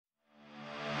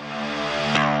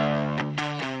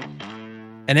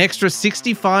An extra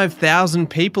 65,000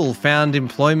 people found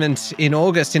employment in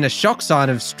August in a shock sign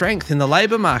of strength in the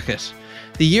labour market.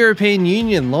 The European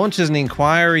Union launches an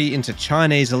inquiry into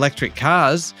Chinese electric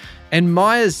cars, and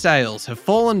Myer's sales have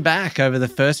fallen back over the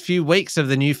first few weeks of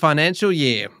the new financial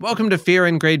year. Welcome to Fear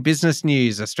and Greed Business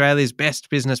News, Australia's best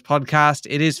business podcast.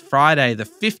 It is Friday, the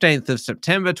 15th of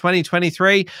September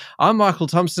 2023. I'm Michael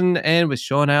Thompson, and with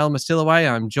Sean Mastillaway,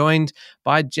 I'm joined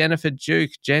by Jennifer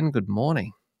Duke. Jen, good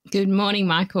morning. Good morning,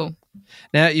 Michael.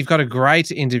 Now, you've got a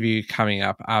great interview coming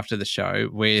up after the show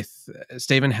with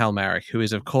Stephen Halmarick, who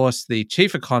is, of course, the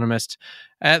chief economist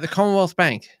at the Commonwealth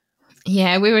Bank.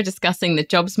 Yeah, we were discussing the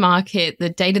jobs market,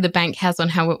 the data the bank has on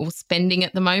how we're all spending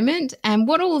at the moment, and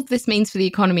what all of this means for the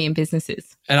economy and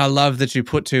businesses. And I love that you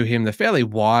put to him the fairly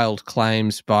wild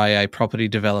claims by a property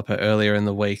developer earlier in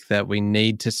the week that we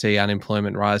need to see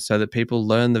unemployment rise so that people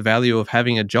learn the value of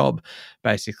having a job,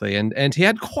 basically. And he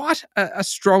had quite a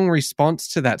strong response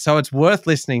to that. So it's worth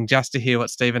listening just to hear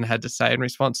what Stephen had to say in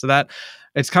response to that.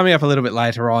 It's coming up a little bit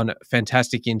later on.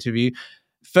 Fantastic interview.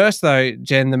 First, though,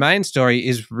 Jen, the main story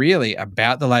is really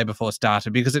about the labour force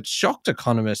data because it shocked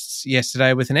economists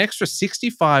yesterday with an extra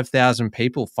 65,000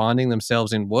 people finding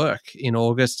themselves in work in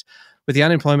August, with the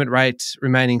unemployment rate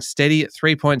remaining steady at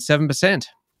 3.7%.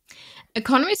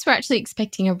 Economists were actually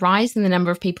expecting a rise in the number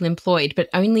of people employed, but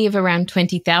only of around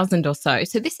 20,000 or so.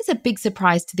 So this is a big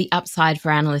surprise to the upside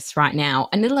for analysts right now,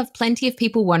 and it'll have plenty of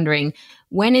people wondering,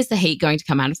 when is the heat going to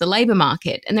come out of the labour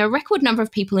market? And there are a record number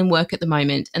of people in work at the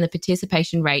moment, and the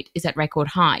participation rate is at record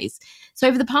highs. So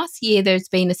over the past year, there's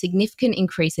been a significant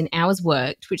increase in hours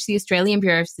worked, which the Australian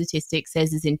Bureau of Statistics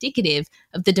says is indicative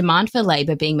of the demand for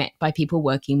labour being met by people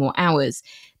working more hours.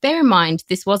 Bear in mind,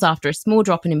 this was after a small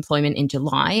drop in employment in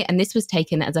July, and this was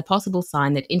taken as a possible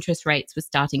sign that interest rates were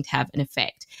starting to have an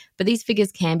effect. But these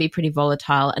figures can be pretty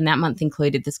volatile, and that month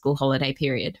included the school holiday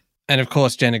period. And of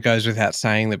course, Jen, it goes without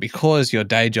saying that because your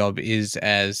day job is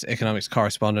as economics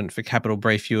correspondent for Capital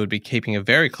Brief, you would be keeping a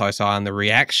very close eye on the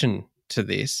reaction to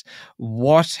this.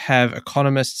 What have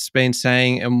economists been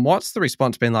saying, and what's the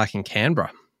response been like in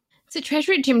Canberra? So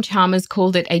Treasurer Jim Chalmers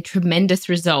called it a tremendous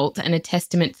result and a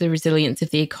testament to the resilience of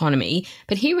the economy,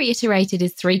 but he reiterated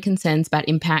his three concerns about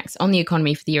impacts on the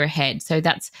economy for the year ahead. So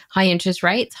that's high interest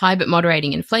rates, high but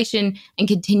moderating inflation, and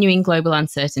continuing global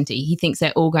uncertainty. He thinks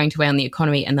they're all going to weigh on the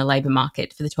economy and the labour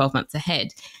market for the 12 months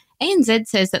ahead. ANZ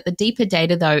says that the deeper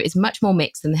data, though, is much more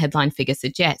mixed than the headline figure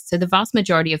suggests. So the vast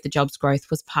majority of the jobs growth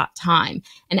was part-time,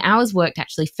 and hours worked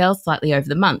actually fell slightly over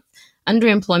the month.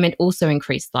 Underemployment also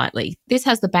increased slightly. This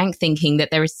has the bank thinking that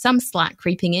there is some slack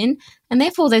creeping in, and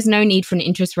therefore there's no need for an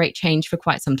interest rate change for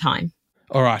quite some time.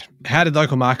 All right. How did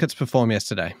local markets perform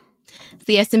yesterday?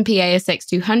 The S&P ASX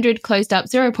 200 closed up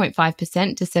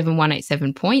 0.5% to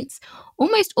 7,187 points.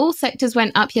 Almost all sectors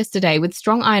went up yesterday, with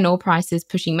strong iron ore prices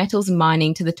pushing metals and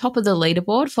mining to the top of the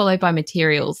leaderboard, followed by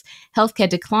materials. Healthcare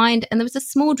declined, and there was a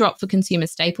small drop for consumer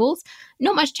staples.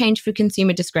 Not much change for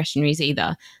consumer discretionaries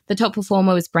either. The top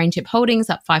performer was BrainChip Holdings,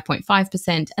 up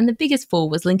 5.5%, and the biggest fall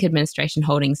was Link Administration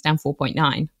Holdings, down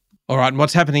 4.9%. All right. And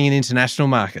what's happening in international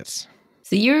markets?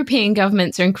 The European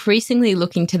governments are increasingly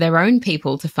looking to their own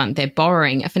people to fund their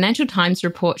borrowing. A Financial Times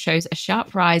report shows a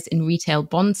sharp rise in retail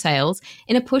bond sales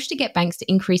in a push to get banks to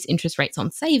increase interest rates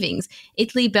on savings.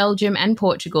 Italy, Belgium and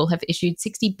Portugal have issued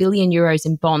 60 billion euros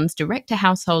in bonds direct to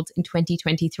households in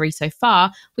 2023 so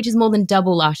far, which is more than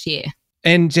double last year.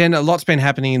 And Jen, a lot's been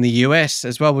happening in the US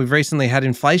as well. We've recently had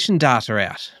inflation data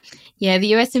out. Yeah,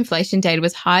 the US inflation data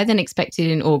was higher than expected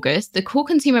in August. The core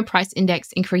consumer price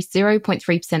index increased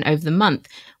 0.3% over the month,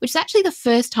 which is actually the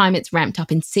first time it's ramped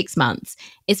up in 6 months.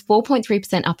 It's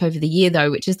 4.3% up over the year, though,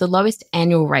 which is the lowest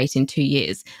annual rate in 2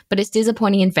 years. But it's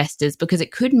disappointing investors because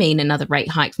it could mean another rate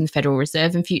hike from the Federal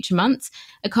Reserve in future months.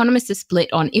 Economists are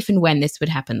split on if and when this would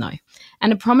happen, though.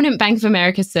 And a prominent Bank of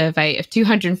America survey of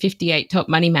 258 top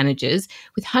money managers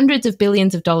with hundreds of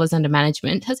billions of dollars under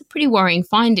management has a pretty worrying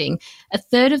finding. A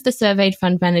third of the surveyed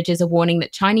fund managers are warning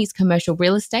that Chinese commercial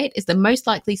real estate is the most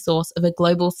likely source of a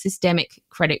global systemic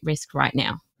credit risk right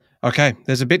now. Okay,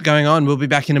 there's a bit going on. We'll be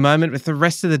back in a moment with the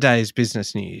rest of the day's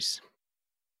business news.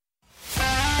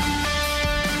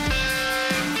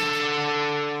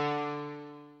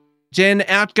 Jen,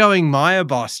 outgoing Myer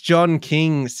boss John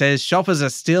King says shoppers are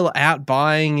still out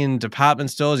buying in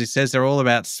department stores. He says they're all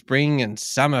about spring and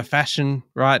summer fashion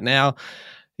right now.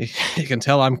 You can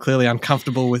tell I'm clearly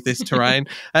uncomfortable with this terrain,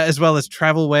 as well as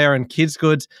travel wear and kids'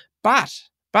 goods. But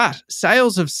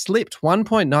sales have slipped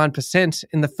 1.9%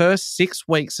 in the first 6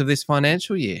 weeks of this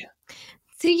financial year.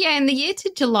 So, yeah, in the year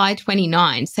to July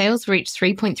 29, sales reached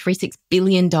 $3.36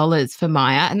 billion for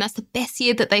Myer, and that's the best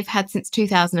year that they've had since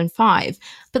 2005.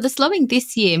 But the slowing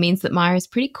this year means that Myer is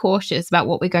pretty cautious about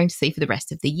what we're going to see for the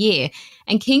rest of the year.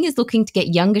 And King is looking to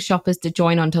get younger shoppers to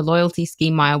join onto loyalty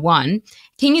scheme Myer One.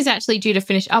 King is actually due to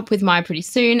finish up with Myer pretty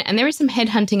soon, and there is some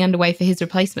headhunting underway for his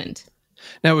replacement.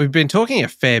 Now, we've been talking a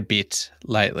fair bit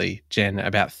lately, Jen,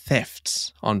 about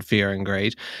thefts on Fear and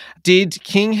Greed. Did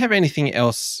King have anything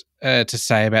else to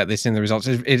say about this in the results?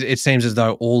 It seems as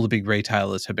though all the big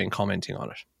retailers have been commenting on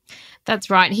it.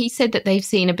 That's right. He said that they've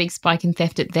seen a big spike in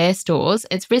theft at their stores.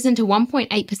 It's risen to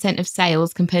 1.8% of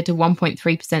sales compared to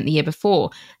 1.3% the year before.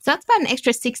 So that's about an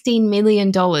extra $16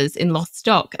 million in lost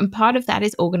stock. And part of that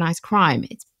is organised crime.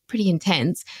 It's pretty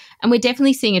intense. And we're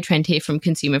definitely seeing a trend here from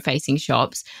consumer-facing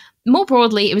shops. More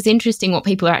broadly, it was interesting what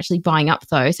people are actually buying up,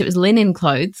 though. So it was linen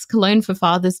clothes, cologne for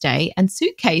Father's Day, and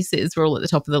suitcases were all at the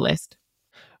top of the list.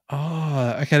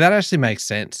 Oh, okay. That actually makes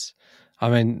sense. I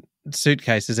mean,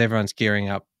 suitcases, everyone's gearing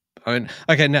up. I mean,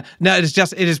 okay, no,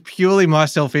 it is purely my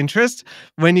self-interest.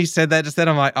 When you said that just then,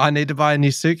 I'm like, I need to buy a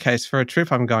new suitcase for a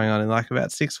trip I'm going on in like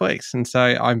about 6 weeks. And so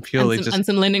I'm purely and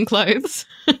some linen clothes.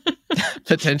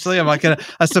 Potentially, I'm like a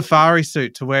safari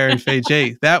suit to wear in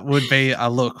Fiji. That would be a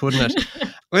look, wouldn't it?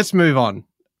 Let's move on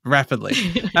rapidly.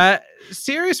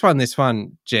 Serious one, this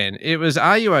one, Jen. It was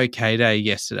Are You OK Day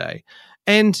yesterday.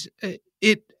 And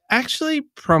it actually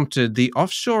prompted the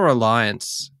Offshore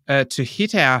Alliance to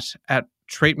hit out at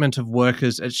treatment of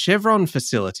workers at Chevron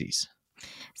facilities.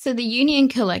 So the union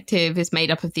collective is made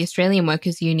up of the Australian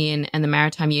Workers Union and the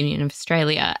Maritime Union of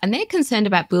Australia, and they're concerned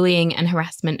about bullying and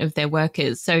harassment of their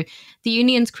workers. So the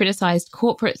unions criticised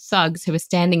corporate thugs who are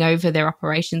standing over their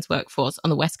operations workforce on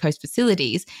the West Coast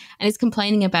facilities and is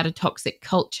complaining about a toxic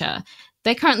culture.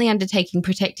 They're currently undertaking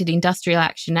protected industrial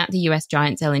action at the US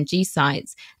giant's LNG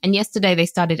sites, and yesterday they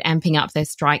started amping up their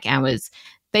strike hours.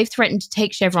 They've threatened to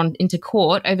take Chevron into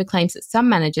court over claims that some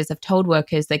managers have told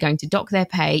workers they're going to dock their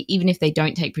pay even if they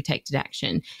don't take protected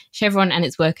action. Chevron and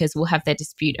its workers will have their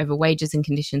dispute over wages and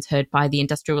conditions heard by the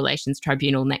Industrial Relations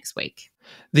Tribunal next week.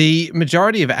 The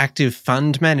majority of active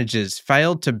fund managers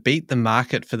failed to beat the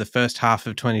market for the first half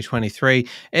of 2023.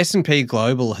 S&P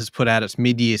Global has put out its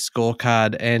mid-year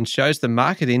scorecard and shows the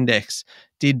market index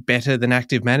did better than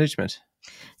active management.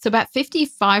 So about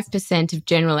 55% of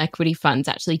general equity funds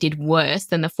actually did worse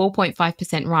than the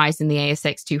 4.5% rise in the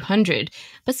ASX 200.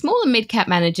 But small and mid-cap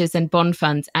managers and bond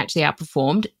funds actually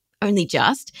outperformed, only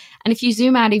just. And if you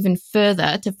zoom out even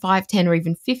further to 5, 10 or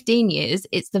even 15 years,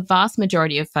 it's the vast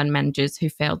majority of fund managers who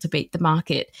failed to beat the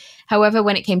market. However,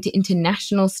 when it came to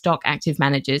international stock active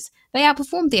managers, they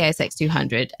outperformed the ASX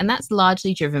 200, and that's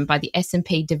largely driven by the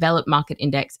S&P Developed Market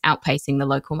Index outpacing the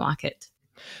local market.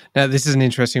 Now, this is an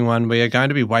interesting one. We are going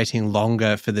to be waiting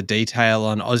longer for the detail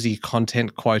on Aussie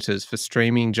content quotas for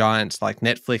streaming giants like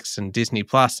Netflix and Disney+.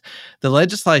 The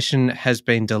legislation has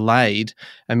been delayed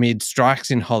amid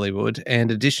strikes in Hollywood and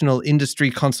additional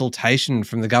industry consultation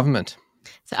from the government.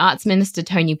 So Arts Minister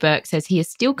Tony Burke says he is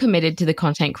still committed to the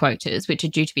content quotas, which are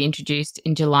due to be introduced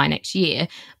in July next year.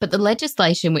 But the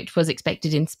legislation, which was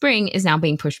expected in spring, is now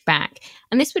being pushed back.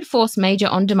 And this would force major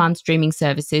on-demand streaming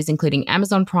services, including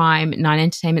Amazon Prime, Nine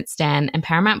Entertainment Stan, and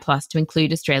Paramount Plus, to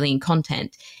include Australian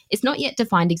content. It's not yet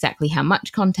defined exactly how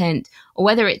much content, or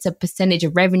whether it's a percentage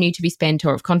of revenue to be spent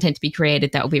or of content to be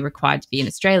created that will be required to be in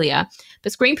Australia.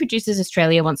 But Screen Producers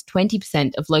Australia wants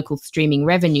 20% of local streaming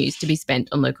revenues to be spent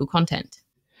on local content.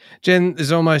 Jen,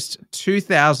 there's almost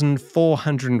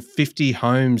 2,450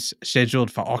 homes scheduled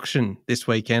for auction this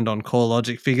weekend on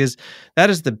CoreLogic figures. That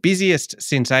is the busiest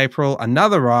since April,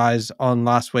 another rise on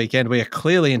last weekend. We are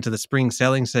clearly into the spring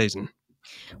selling season.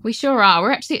 We sure are.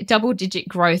 We're actually at double-digit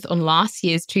growth on last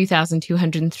year's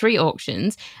 2,203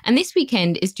 auctions, and this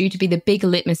weekend is due to be the big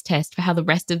litmus test for how the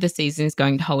rest of the season is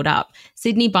going to hold up.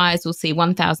 Sydney buyers will see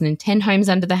 1,010 homes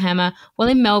under the hammer, while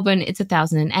in Melbourne it's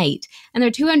 1,008. And there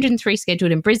are 203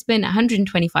 scheduled in Brisbane,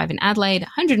 125 in Adelaide,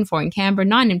 104 in Canberra,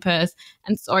 9 in Perth,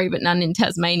 and sorry, but none in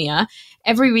Tasmania.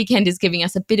 Every weekend is giving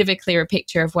us a bit of a clearer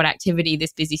picture of what activity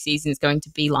this busy season is going to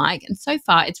be like, and so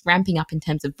far it's ramping up in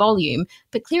terms of volume,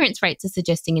 but clearance rates are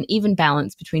suggesting an even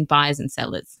balance between buyers and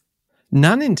sellers.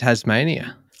 None in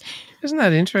Tasmania. Isn't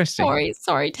that interesting?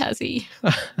 Sorry, Tassie.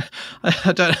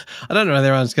 I don't know whether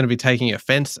everyone's going to be taking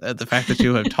offence at the fact that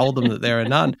you have told them that there are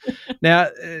none. Now,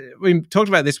 we talked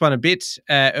about this one a bit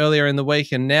earlier in the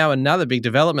week, and now another big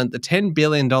development. The $10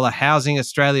 billion Housing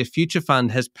Australia Future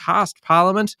Fund has passed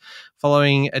Parliament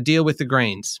following a deal with the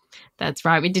Greens. That's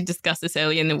right. We did discuss this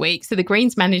earlier in the week. So the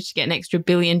Greens managed to get an extra $1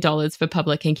 billion for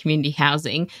public and community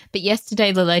housing. But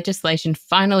yesterday, the legislation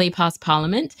finally passed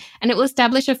Parliament, and it will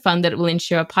establish a fund that will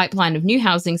ensure a pipeline of new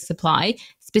housing supply,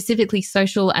 specifically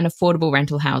social and affordable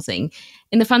rental housing.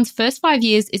 In the fund's first 5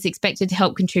 years, it's expected to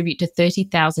help contribute to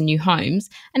 30,000 new homes,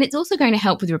 and it's also going to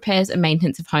help with repairs and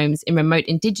maintenance of homes in remote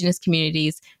Indigenous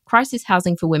communities, crisis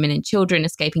housing for women and children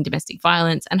escaping domestic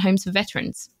violence, and homes for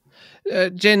veterans.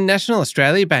 Jen, National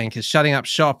Australia Bank is shutting up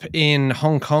shop in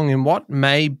Hong Kong in what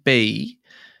may be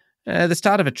the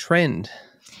start of a trend.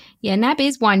 Yeah, NAB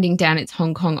is winding down its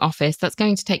Hong Kong office. That's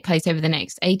going to take place over the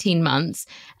next 18 months.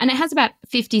 And it has about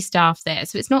 50 staff there.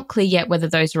 So it's not clear yet whether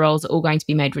those roles are all going to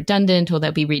be made redundant or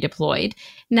they'll be redeployed.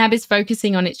 NAB is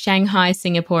focusing on its Shanghai,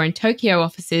 Singapore and Tokyo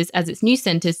offices as its new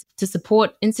centres to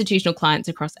support institutional clients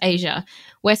across Asia.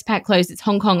 Westpac closed its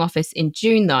Hong Kong office in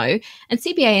June, though, and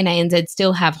CBA and ANZ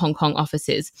still have Hong Kong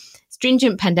offices.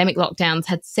 Stringent pandemic lockdowns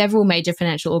had several major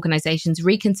financial organisations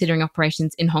reconsidering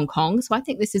operations in Hong Kong. So I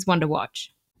think this is one to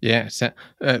watch. Yeah, so,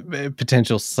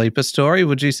 potential sleeper story,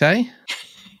 would you say?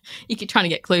 You're trying to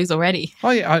get clues already. Oh,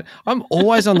 yeah. I'm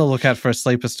always on the lookout for a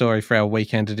sleeper story for our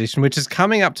weekend edition, which is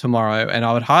coming up tomorrow, and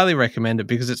I would highly recommend it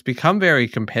because it's become very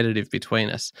competitive between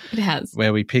us. It has.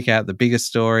 Where we pick out the biggest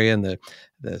story and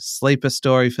the sleeper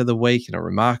story for the week and a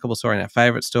remarkable story and our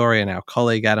favourite story, and our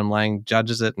colleague Adam Lang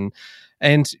judges it.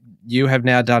 And you have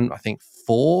now done, I think,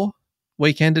 4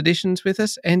 weekend editions with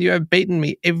us, and you have beaten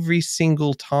me every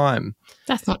single time.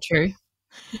 That's not true.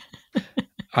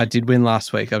 I did win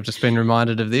last week. I've just been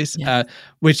reminded of this, yes.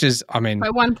 Which is, I mean... By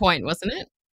 1 point, wasn't it?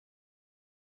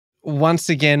 Once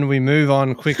again, we move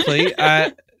on quickly.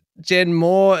 Jen,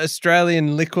 more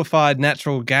Australian liquefied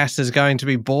natural gas is going to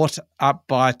be bought up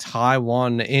by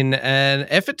Taiwan in an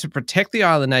effort to protect the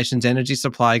island nation's energy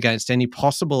supply against any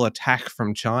possible attack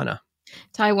from China.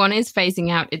 Taiwan is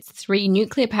phasing out its 3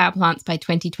 nuclear power plants by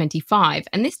 2025,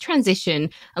 and this transition,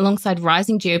 alongside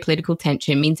rising geopolitical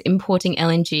tension, means importing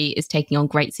LNG is taking on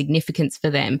great significance for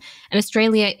them. And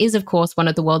Australia is, of course, one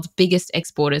of the world's biggest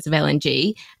exporters of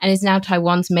LNG and is now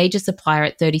Taiwan's major supplier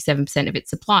at 37% of its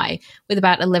supply, with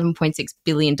about $11.6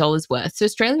 billion worth. So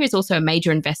Australia is also a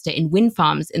major investor in wind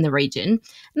farms in the region.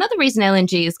 Another reason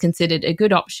LNG is considered a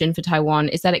good option for Taiwan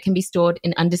is that it can be stored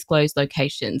in undisclosed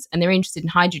locations, and they're interested in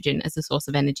hydrogen as a source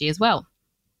of energy as well.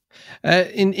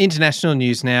 In international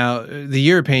news now, the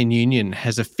European Union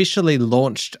has officially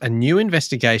launched a new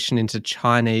investigation into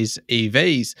Chinese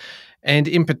EVs, and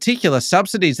in particular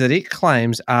subsidies that it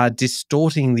claims are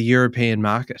distorting the European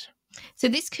market. So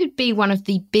this could be one of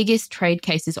the biggest trade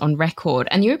cases on record,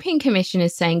 and the European Commission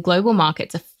is saying global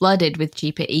markets are flooded with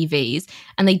cheaper EVs,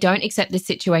 and they don't accept this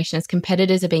situation as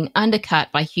competitors are being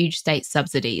undercut by huge state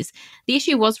subsidies. The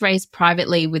issue was raised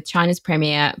privately with China's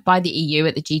premier by the EU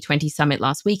at the G20 summit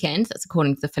last weekend, that's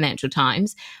according to the Financial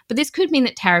Times, but this could mean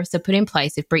that tariffs are put in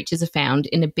place if breaches are found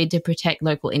in a bid to protect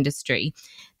local industry.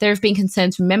 There have been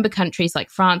concerns from member countries like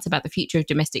France about the future of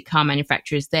domestic car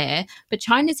manufacturers there, but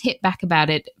China's hit back about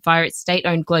it via its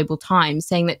state-owned Global Times,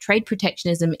 saying that trade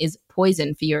protectionism is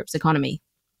poison for Europe's economy.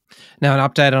 Now, an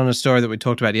update on a story that we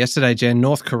talked about yesterday, Jen.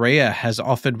 North Korea has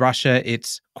offered Russia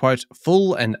its, quote,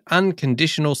 full and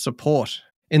unconditional support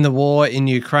in the war in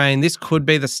Ukraine. This could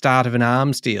be the start of an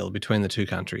arms deal between the two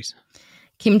countries.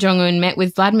 Kim Jong-un met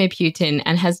with Vladimir Putin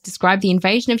and has described the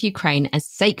invasion of Ukraine as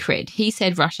sacred. He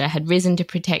said Russia had risen to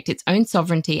protect its own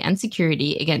sovereignty and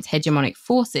security against hegemonic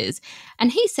forces.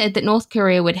 And he said that North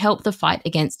Korea would help the fight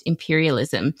against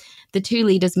imperialism. The two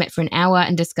leaders met for an hour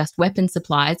and discussed weapons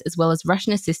supplies as well as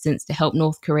Russian assistance to help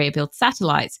North Korea build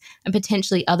satellites and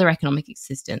potentially other economic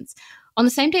assistance. On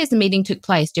the same day as the meeting took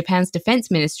place, Japan's defense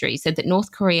ministry said that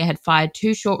North Korea had fired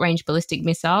 2 short-range ballistic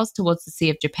missiles towards the Sea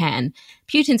of Japan.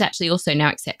 Putin's actually also now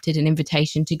accepted an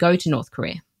invitation to go to North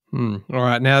Korea. All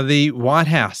right. Now, the White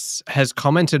House has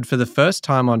commented for the first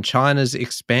time on China's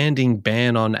expanding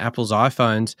ban on Apple's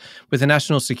iPhones, with the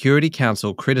National Security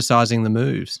Council criticising the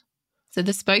moves. So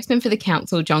the spokesman for the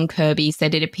council, John Kirby,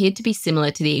 said it appeared to be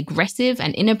similar to the aggressive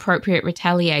and inappropriate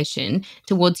retaliation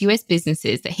towards US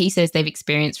businesses that he says they've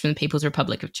experienced from the People's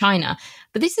Republic of China.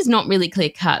 But this is not really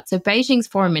clear-cut. So Beijing's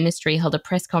foreign ministry held a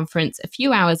press conference a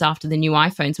few hours after the new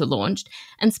iPhones were launched,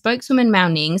 and spokeswoman Mao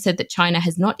Ning said that China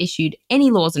has not issued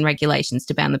any laws and regulations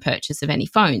to ban the purchase of any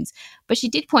phones. But she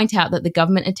did point out that the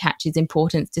government attaches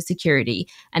importance to security,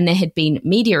 and there had been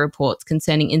media reports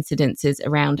concerning incidences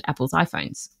around Apple's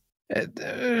iPhones.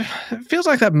 It feels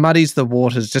like that muddies the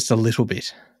waters just a little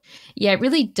bit. Yeah, it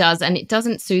really does. And it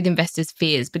doesn't soothe investors'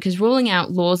 fears because ruling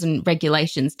out laws and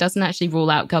regulations doesn't actually rule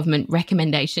out government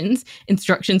recommendations,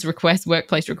 instructions, requests,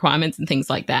 workplace requirements, and things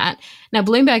like that. Now,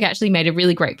 Bloomberg actually made a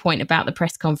really great point about the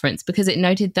press conference because it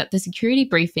noted that the security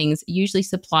briefings usually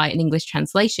supply an English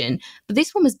translation, but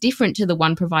this one was different to the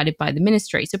one provided by the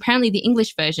ministry. So apparently the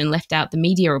English version left out the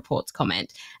media reports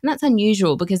comment. And that's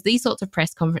unusual because these sorts of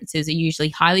press conferences are usually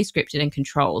highly scripted and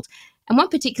controlled. And one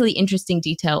particularly interesting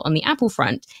detail on the Apple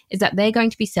front is that they're going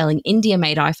to be selling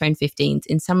India-made iPhone 15s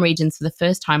in some regions for the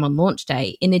first time on launch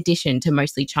day, in addition to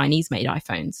mostly Chinese-made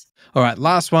iPhones. All right,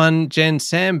 last one, Jen.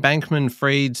 Sam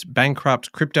Bankman-Fried's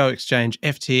bankrupt crypto exchange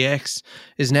FTX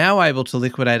is now able to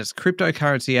liquidate its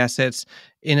cryptocurrency assets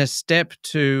in a step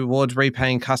towards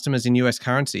repaying customers in US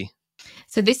currency.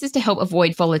 So this is to help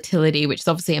avoid volatility, which is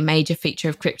obviously a major feature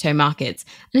of crypto markets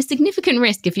and a significant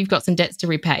risk if you've got some debts to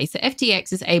repay. So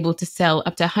FTX is able to sell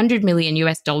up to $100 million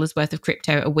worth of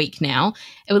crypto a week now.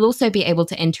 It will also be able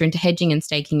to enter into hedging and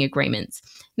staking agreements.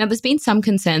 Now, there's been some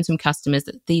concerns from customers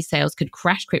that these sales could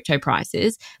crash crypto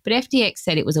prices, but FTX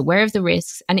said it was aware of the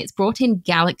risks and it's brought in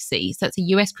Galaxy, so that's a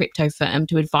US crypto firm,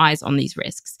 to advise on these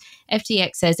risks.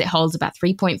 FTX says it holds about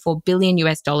 $3.4 billion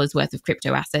worth of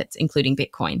crypto assets, including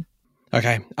Bitcoin.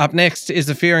 Okay, up next is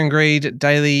the Fear and Greed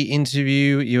daily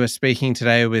interview. You are speaking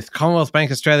today with Commonwealth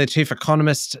Bank Australia Chief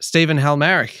Economist Stephen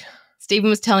Halmarick. Stephen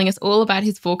was telling us all about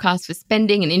his forecast for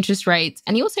spending and interest rates,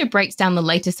 and he also breaks down the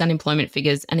latest unemployment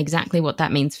figures and exactly what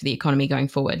that means for the economy going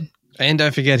forward. And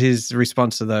don't forget his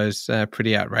response to those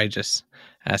pretty outrageous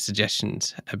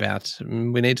suggestions about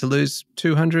we need to lose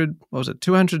 200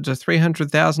 to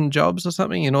 300,000 jobs or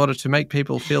something in order to make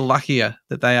people feel luckier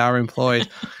that they are employed.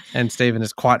 And Stephen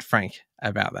is quite frank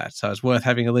about that. So it's worth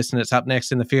having a listen. It's up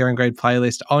next in the Fear and Greed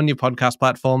playlist on your podcast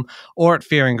platform or at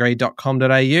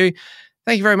fearandgreed.com.au.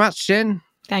 Thank you very much, Jen.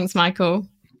 Thanks, Michael.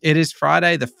 It is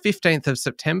Friday, the 15th of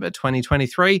September,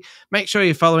 2023. Make sure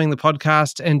you're following the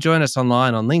podcast and join us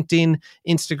online on LinkedIn,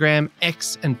 Instagram,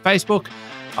 X, and Facebook.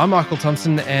 I'm Michael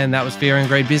Thompson, and that was Fear and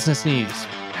Greed Business News.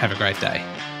 Have a great day.